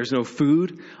 There's no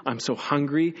food. I'm so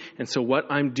hungry. And so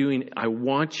what I'm doing, I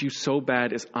want you so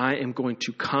bad, is I am going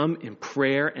to come in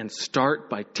prayer and start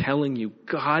by telling you,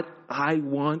 God, I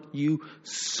want you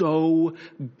so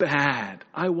bad.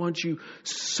 I want you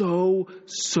so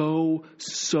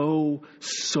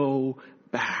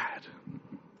bad.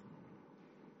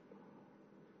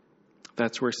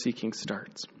 That's where seeking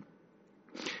starts.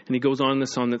 And he goes on in the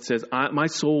psalm that says, my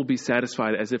soul will be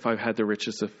satisfied as if I've had the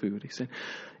richest of food. He said,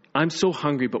 I'm so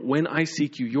hungry, but when I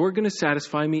seek you, you're going to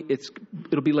satisfy me.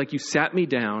 It'll be like you sat me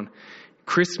down,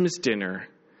 Christmas dinner.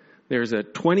 There's a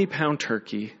 20-pound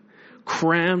turkey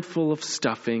crammed full of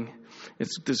stuffing.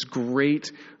 It's this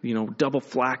great, double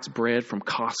flax bread from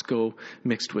Costco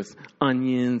mixed with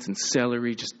onions and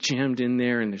celery just jammed in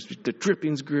there. And there's the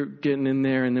drippings getting in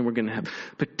there. And then we're going to have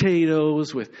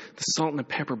potatoes with the salt and the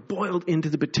pepper boiled into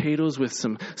the potatoes with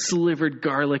some slivered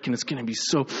garlic. And it's going to be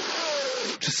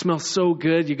just smells so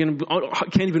good.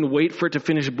 Can't even wait for it to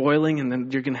finish boiling. And then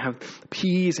you're going to have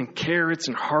peas and carrots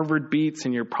and Harvard beets.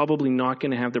 And you're probably not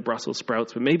going to have the Brussels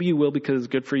sprouts, but maybe you will because it's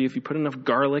good for you. If you put enough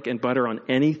garlic and butter on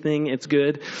anything, it's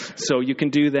good. So you can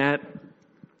do that.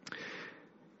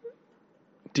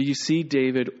 Do you see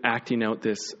David acting out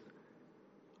this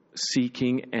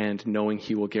seeking and knowing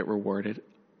he will get rewarded?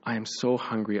 I am so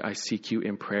hungry. I seek you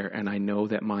in prayer, and I know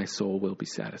that my soul will be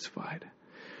satisfied.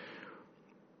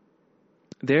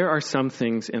 There are some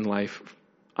things in life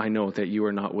I know that you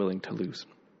are not willing to lose.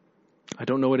 I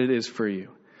don't know what it is for you.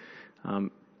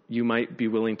 You might be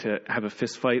willing to have a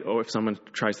fist fight, or if someone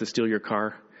tries to steal your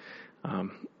car.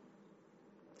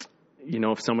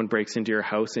 If someone breaks into your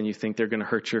house and you think they're going to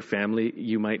hurt your family,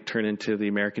 you might turn into the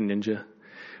American Ninja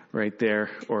right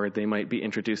there, or they might be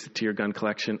introduced to your gun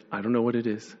collection. I don't know what it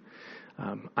is.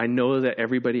 I know that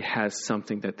everybody has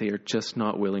something that they are just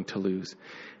not willing to lose.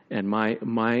 And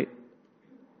my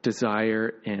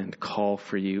desire and call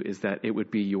for you is that it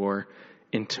would be your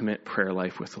intimate prayer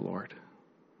life with the Lord.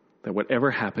 That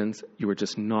whatever happens, you are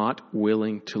just not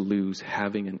willing to lose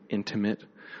having an intimate,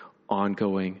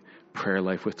 ongoing prayer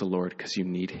life with the Lord, because you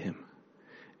need him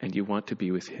and you want to be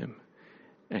with him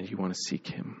and you want to seek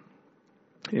him.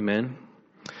 Amen.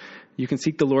 You can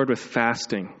seek the Lord with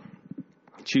fasting,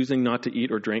 choosing not to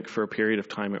eat or drink for a period of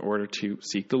time in order to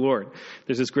seek the Lord.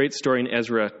 There's this great story in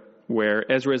Ezra where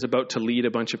Ezra is about to lead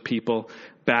a bunch of people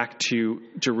back to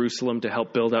Jerusalem to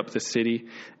help build up the city.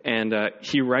 And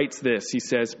he writes this. He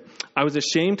says, I was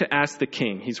ashamed to ask the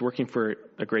king. He's working for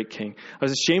a great king. I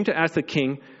was ashamed to ask the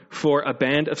king for a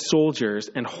band of soldiers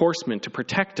and horsemen to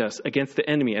protect us against the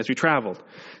enemy as we traveled,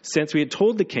 since we had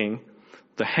told the king,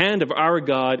 the hand of our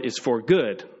God is for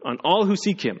good on all who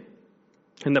seek him,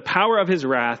 and the power of his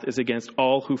wrath is against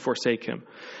all who forsake him.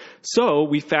 So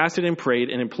we fasted and prayed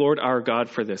and implored our God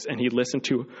for this, and he listened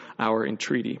to our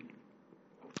entreaty.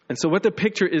 And so what the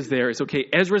picture is there is, okay,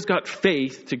 Ezra's got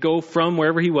faith to go from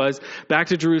wherever he was back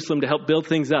to Jerusalem to help build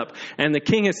things up. And the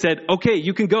king has said, okay,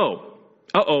 you can go.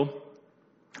 Uh-oh.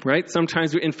 Right?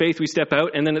 Sometimes in faith we step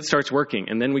out and then it starts working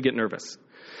and then we get nervous.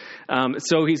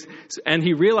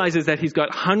 He realizes that he's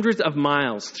got hundreds of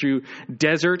miles through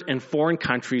desert and foreign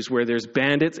countries where there's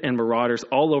bandits and marauders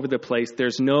all over the place.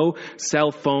 There's no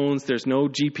cell phones. There's no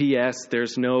GPS.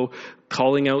 There's no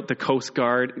calling out the Coast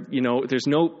Guard. There's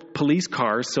no police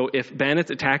cars. So if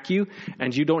bandits attack you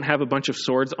and you don't have a bunch of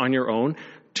swords on your own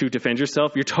to defend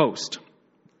yourself, you're toast.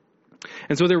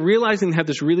 And so they're realizing they have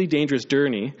this really dangerous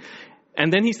journey.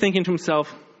 And then he's thinking to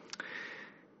himself,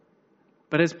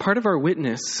 but as part of our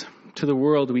witness to the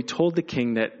world, we told the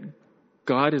king that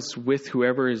God is with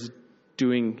whoever is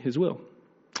doing his will.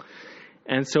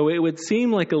 And so it would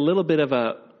seem like a little bit of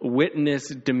a witness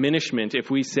diminishment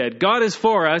if we said, God is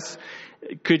for us.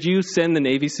 Could you send the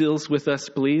Navy SEALs with us,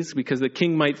 please? Because the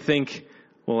king might think,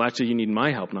 well, actually, you need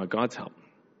my help, not God's help.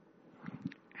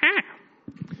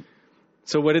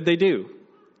 So what did they do?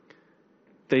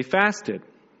 They fasted.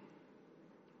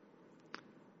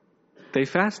 They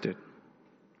fasted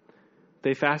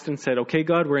and said, okay,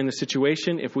 God, we're in this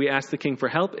situation. If we ask the king for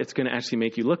help, it's going to actually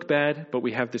make you look bad, but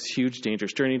we have this huge,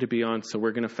 dangerous journey to be on, so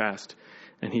we're going to fast.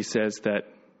 And he says that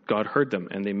God heard them,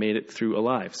 and they made it through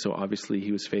alive. So obviously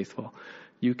he was faithful.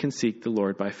 You can seek the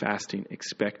Lord by fasting,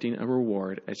 expecting a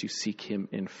reward as you seek him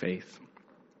in faith.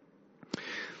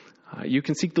 You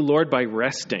can seek the Lord by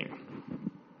resting.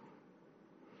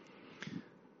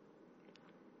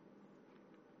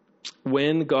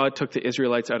 When God took the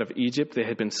Israelites out of Egypt, they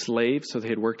had been slaves, so they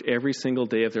had worked every single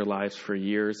day of their lives for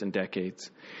years and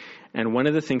decades. And one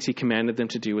of the things he commanded them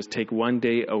to do was take one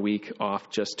day a week off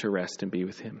just to rest and be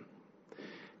with him.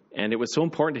 And it was so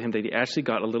important to him that he actually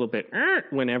got a little bit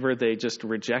whenever they just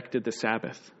rejected the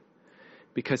Sabbath.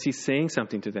 Because he's saying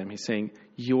something to them. He's saying,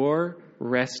 your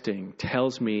resting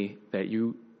tells me that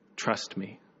you trust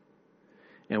me.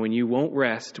 And when you won't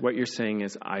rest, what you're saying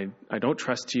is, I don't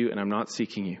trust you and I'm not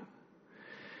seeking you.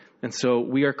 And so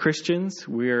we are Christians.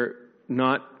 We're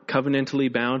not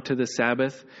covenantally bound to the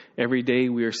Sabbath every day.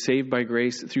 We are saved by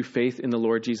grace through faith in the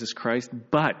Lord Jesus Christ.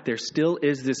 But there still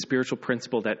is this spiritual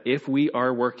principle that if we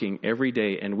are working every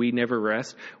day and we never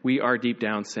rest, we are deep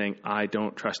down saying, I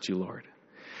don't trust you, Lord.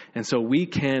 And so we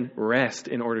can rest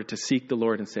in order to seek the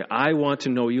Lord and say, I want to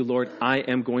know you, Lord. I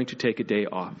am going to take a day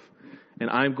off. And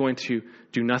I'm going to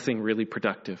do nothing really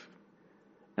productive.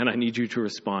 And I need you to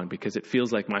respond because it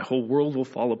feels like my whole world will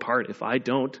fall apart if I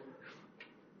don't.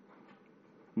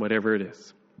 Whatever it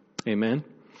is. Amen?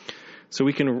 So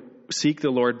we can seek the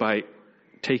Lord by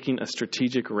taking a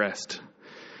strategic rest.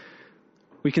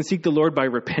 We can seek the Lord by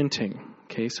repenting.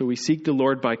 Okay, so we seek the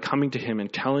Lord by coming to him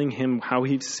and telling him how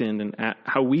we've sinned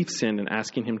and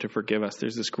asking him to forgive us.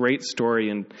 There's this great story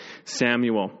in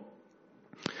Samuel.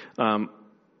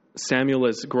 Samuel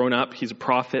has grown up. He's a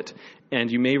prophet. And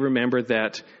you may remember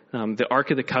that the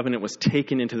Ark of the Covenant was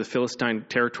taken into the Philistine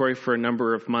territory for a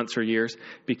number of months or years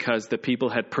because the people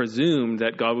had presumed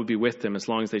that God would be with them as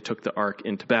long as they took the Ark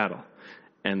into battle.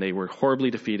 And they were horribly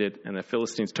defeated, and the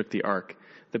Philistines took the Ark.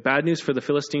 The bad news for the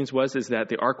Philistines is that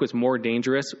the Ark was more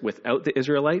dangerous without the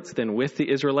Israelites than with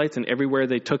the Israelites, and everywhere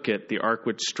they took it, the Ark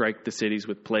would strike the cities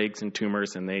with plagues and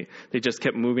tumors, and they just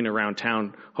kept moving around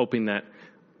town, hoping that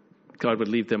God would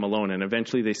leave them alone, and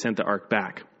eventually they sent the Ark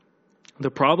back. The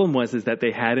problem was that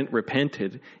they hadn't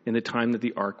repented in the time that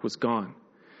the Ark was gone.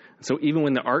 So even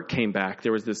when the Ark came back,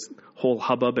 there was this whole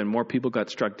hubbub and more people got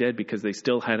struck dead because they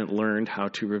still hadn't learned how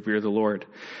to revere the Lord.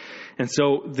 And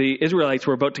so the Israelites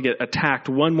were about to get attacked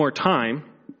one more time.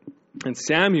 And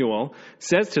Samuel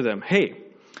says to them, hey,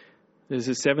 this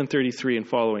is 7:3 and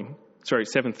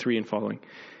following.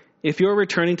 If you're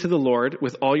returning to the Lord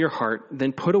with all your heart,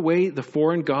 then put away the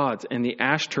foreign gods and the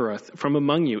Ashtoreth from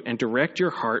among you and direct your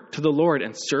heart to the Lord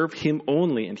and serve him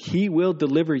only, and he will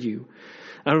deliver you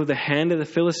out of the hand of the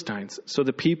Philistines. So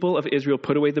the people of Israel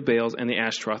put away the Baals and the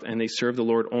Ashtaroth, and they served the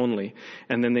Lord only.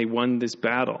 And then they won this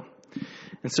battle.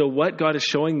 And so what God is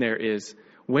showing there is,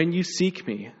 when you seek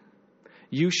me,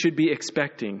 you should be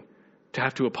expecting to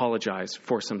have to apologize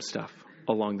for some stuff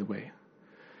along the way.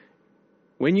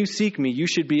 When you seek me, you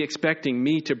should be expecting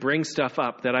me to bring stuff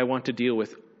up that I want to deal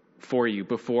with for you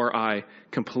before I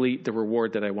complete the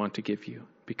reward that I want to give you.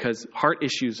 Because heart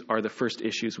issues are the first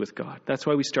issues with God. That's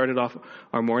why we started off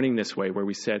our morning this way, where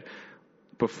we said,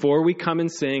 before we come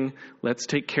and sing, let's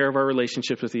take care of our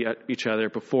relationships with each other.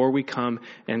 Before we come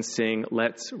and sing,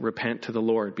 let's repent to the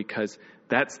Lord, because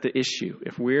that's the issue.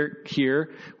 If we're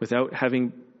here without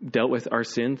having dealt with our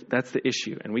sins, that's the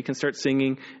issue. And we can start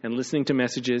singing and listening to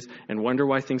messages and wonder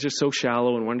why things are so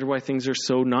shallow and wonder why things are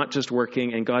so not just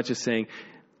working. And God's just saying,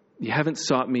 you haven't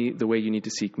sought me the way you need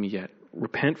to seek me yet.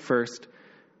 Repent first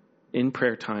in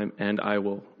prayer time, and I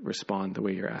will respond the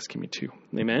way you're asking me to.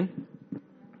 Amen?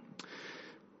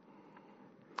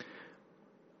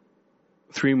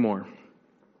 3 more.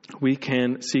 We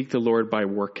can seek the Lord by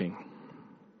working.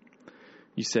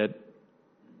 You said,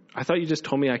 I thought you just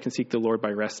told me I can seek the Lord by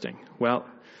resting. Well,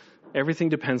 everything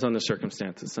depends on the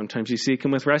circumstances. Sometimes you seek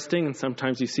him with resting, and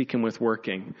sometimes you seek him with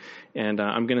working. And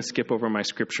I'm going to skip over my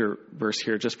scripture verse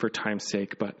here just for time's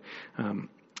sake. But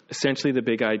essentially the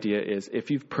big idea is if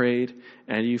you've prayed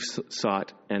and you've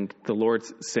sought, and the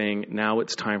Lord's saying, now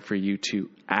it's time for you to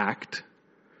act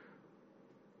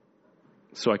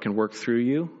so I can work through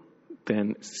you,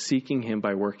 then seeking him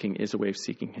by working is a way of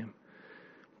seeking him.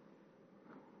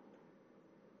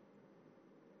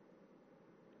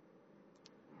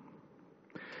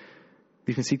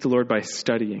 You can seek the Lord by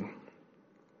studying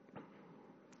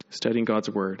God's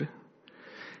word.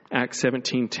 Acts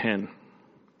 17:10.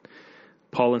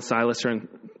 Paul and Silas are in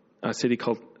a city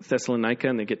called Thessalonica,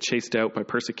 and they get chased out by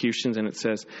persecutions. And it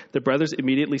says, the brothers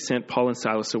immediately sent Paul and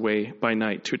Silas away by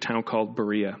night to a town called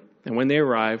Berea. And when they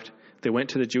arrived, they went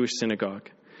to the Jewish synagogue.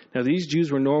 Now these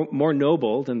Jews were more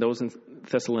noble than those in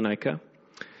Thessalonica.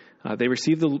 They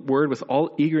received the word with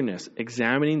all eagerness,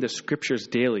 examining the scriptures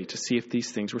daily to see if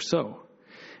these things were so.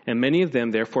 And many of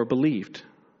them therefore believed,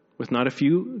 with not a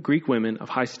few Greek women of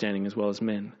high standing as well as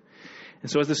men. And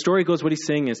so as the story goes, what he's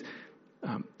saying is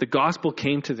the gospel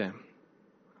came to them.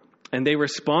 And they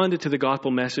responded to the gospel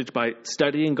message by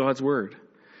studying God's word.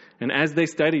 And as they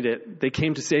studied it, they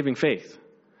came to saving faith.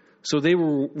 So they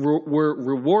were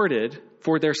rewarded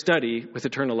for their study with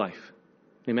eternal life.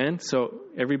 Amen? So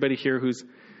everybody here who's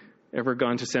ever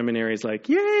gone to seminary is like,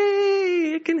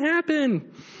 yay, it can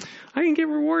happen. I can get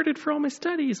rewarded for all my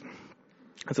studies.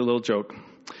 That's a little joke.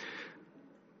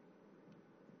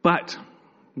 But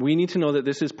we need to know that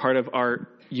this is part of our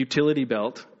utility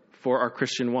belt for our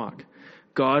Christian walk.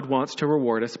 God wants to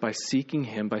reward us by seeking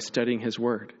him, by studying his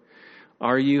word.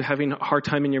 Are you having a hard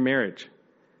time in your marriage?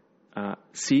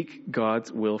 Seek God's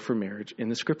will for marriage in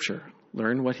the scripture.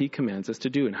 Learn what he commands us to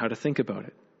do and how to think about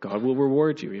it. God will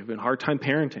reward you. You have a hard time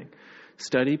parenting.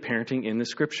 Study parenting in the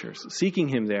scriptures. Seeking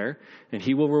him there, and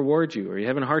he will reward you. Or you're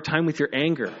having a hard time with your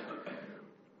anger.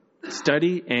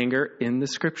 Study anger in the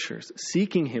scriptures.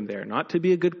 Seeking him there. Not to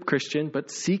be a good Christian, but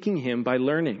seeking him by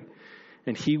learning.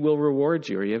 And he will reward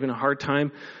you. Or you're having a hard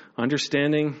time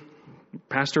understanding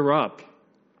Pastor Rob.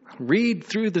 Read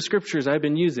through the scriptures I've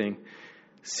been using.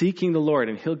 Seeking the Lord,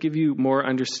 and he'll give you more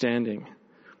understanding.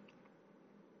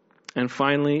 And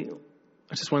finally,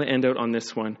 I just want to end out on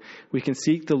this one. We can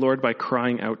seek the Lord by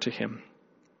crying out to him.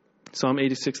 Psalm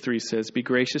 86:3 says, be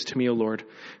gracious to me, O Lord,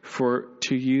 for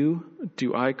to you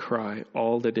do I cry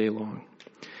all the day long.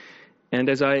 And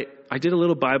as I did a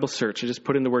little Bible search, I just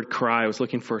put in the word cry. I was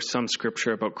looking for some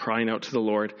scripture about crying out to the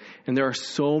Lord. And there are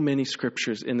so many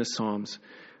scriptures in the Psalms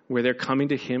where they're coming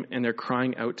to him and they're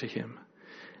crying out to him.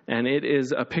 And it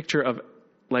is a picture of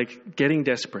like getting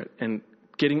desperate and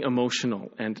getting emotional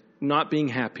and not being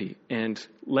happy and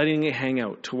letting it hang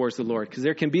out towards the Lord. Because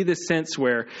there can be this sense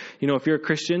where, if you're a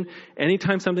Christian,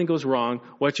 anytime something goes wrong,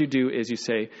 what you do is you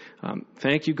say,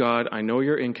 thank you, God, I know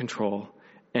you're in control,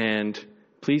 and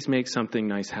please make something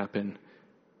nice happen.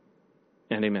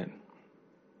 And amen.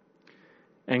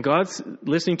 And God's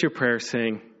listening to your prayer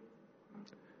saying,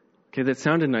 okay, that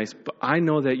sounded nice, but I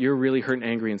know that you're really hurt and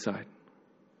angry inside.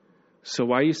 So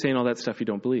why are you saying all that stuff you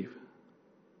don't believe?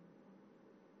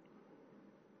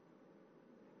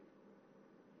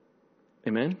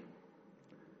 Amen?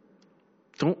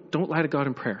 Don't lie to God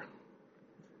in prayer.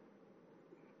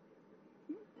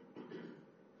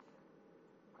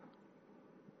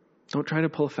 Don't try to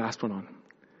pull a fast one on him.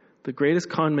 The greatest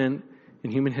con men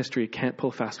in human history can't pull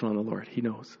a fast one on the Lord. He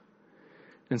knows.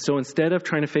 And so instead of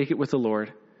trying to fake it with the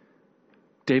Lord,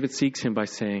 David seeks him by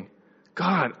saying,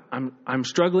 God, I'm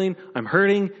struggling. I'm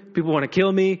hurting. People want to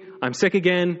kill me. I'm sick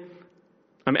again.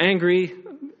 I'm angry.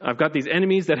 I've got these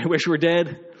enemies that I wish were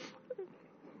dead.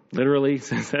 Literally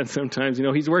says that sometimes.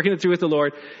 He's working it through with the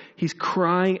Lord. He's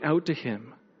crying out to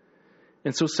him.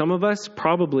 And so some of us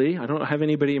probably, I don't have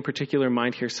anybody in particular in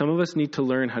mind here, some of us need to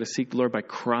learn how to seek the Lord by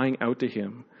crying out to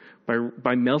him,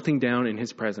 by melting down in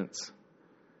his presence.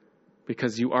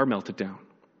 Because you are melted down.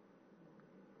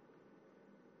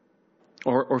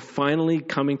 Or finally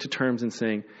coming to terms and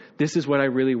saying, this is what I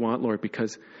really want, Lord,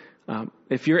 because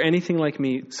If you're anything like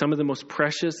me, some of the most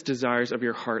precious desires of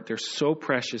your heart, they're so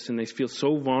precious and they feel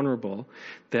so vulnerable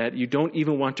that you don't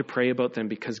even want to pray about them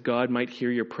because God might hear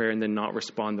your prayer and then not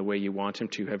respond the way you want him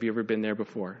to. Have you ever been there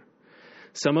before?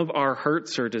 Some of our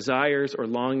hurts or desires or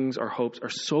longings or hopes are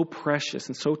so precious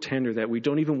and so tender that we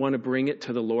don't even want to bring it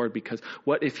to the Lord because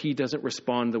what if he doesn't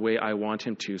respond the way I want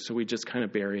him to? So we just kind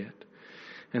of bury it.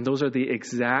 And those are the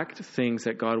exact things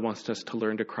that God wants us to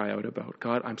learn to cry out about.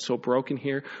 God, I'm so broken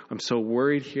here. I'm so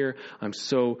worried here. I'm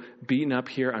so beaten up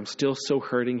here. I'm still so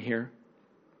hurting here.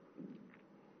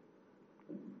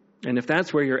 And if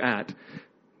that's where you're at,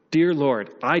 dear Lord,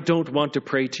 I don't want to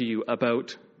pray to you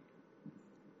about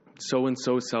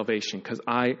so-and-so's salvation because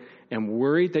I am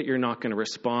worried that you're not going to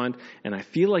respond. And I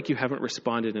feel like you haven't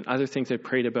responded in other things I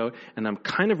prayed about. And I'm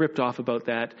kind of ripped off about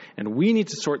that. And we need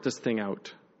to sort this thing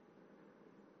out.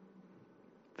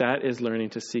 That is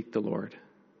learning to seek the Lord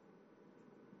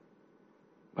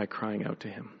by crying out to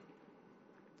him.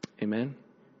 Amen.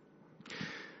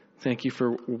 Thank you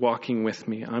for walking with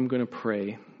me. I'm going to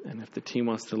pray. And if the team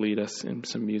wants to lead us in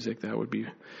some music, that would be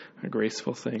a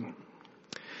graceful thing.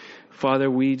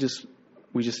 Father, we just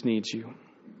need you.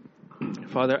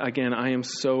 Father, again, I am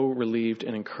so relieved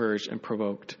and encouraged and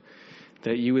provoked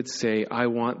that you would say, I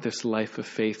want this life of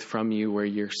faith from you where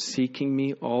you're seeking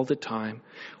me all the time,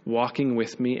 walking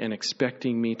with me and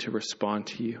expecting me to respond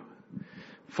to you.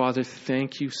 Father,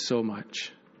 thank you so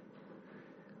much.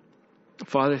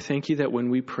 Father, thank you that when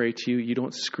we pray to you, you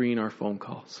don't screen our phone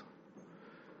calls.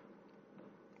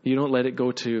 You don't let it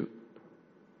go to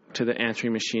the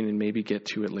answering machine and maybe get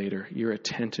to it later. You're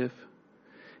attentive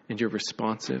and you're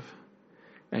responsive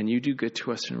and you do good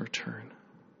to us in return.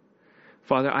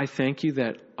 Father, I thank you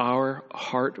that our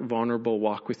heart vulnerable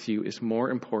walk with you is more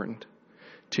important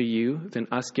to you than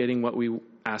us getting what we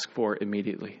ask for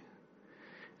immediately.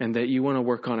 And that you want to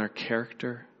work on our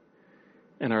character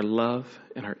and our love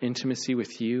and our intimacy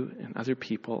with you and other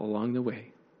people along the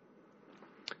way.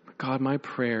 God, my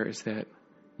prayer is that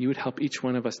you would help each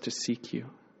one of us to seek you.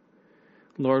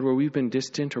 Lord, where we've been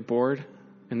distant or bored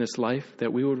in this life,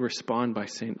 that we would respond by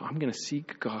saying, I'm going to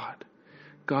seek God.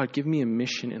 God, give me a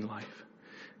mission in life.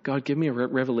 God, give me a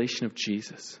revelation of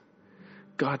Jesus.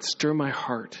 God, stir my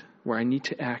heart where I need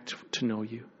to act to know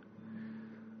you.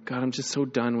 God, I'm just so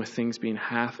done with things being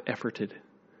half-efforted,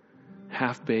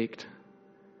 half-baked,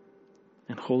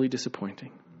 and wholly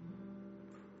disappointing.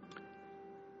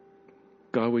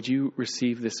 God, would you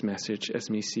receive this message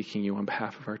as me seeking you on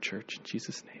behalf of our church? In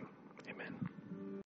Jesus' name.